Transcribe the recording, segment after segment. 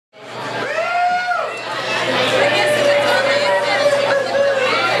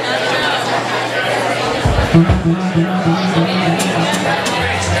How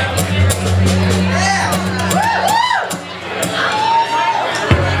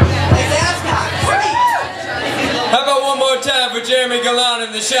about one more time for Jeremy Galan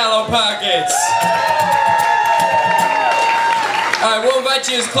in the Shallow Pockets? Alright, we'll invite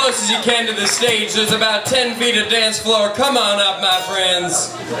you as close as you can to the stage. There's about 10 feet of dance floor. Come on up, my friends.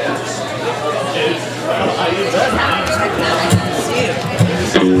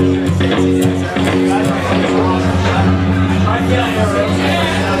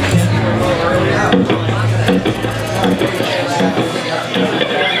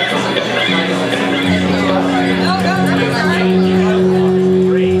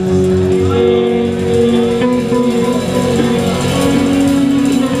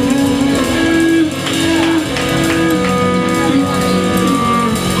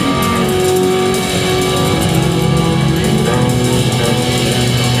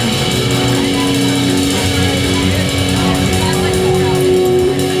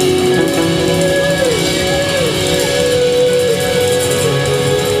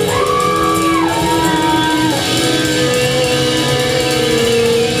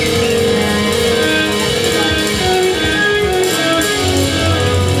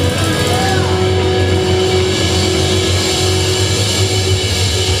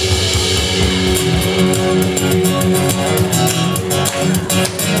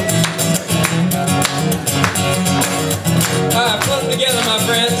 Together, my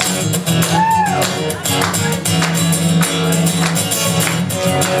friends.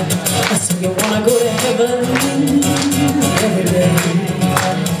 So you wanna go to heaven every day,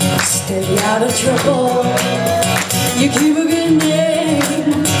 stay out of trouble, you keep a good name,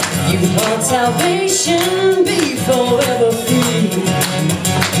 you want salvation, be forever free,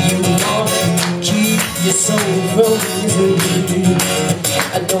 you wanna keep your soul from misery.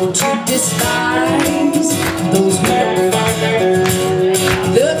 Don't you despise those people,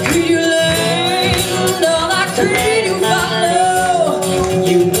 the creed you learn, all that creed you follow,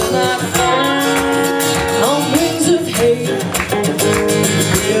 you will not find on wings of hate,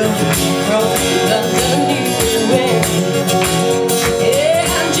 will from underneath the way.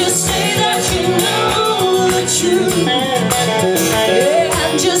 Yeah, and just say that you know the truth. Yeah,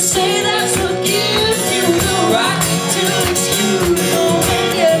 and just say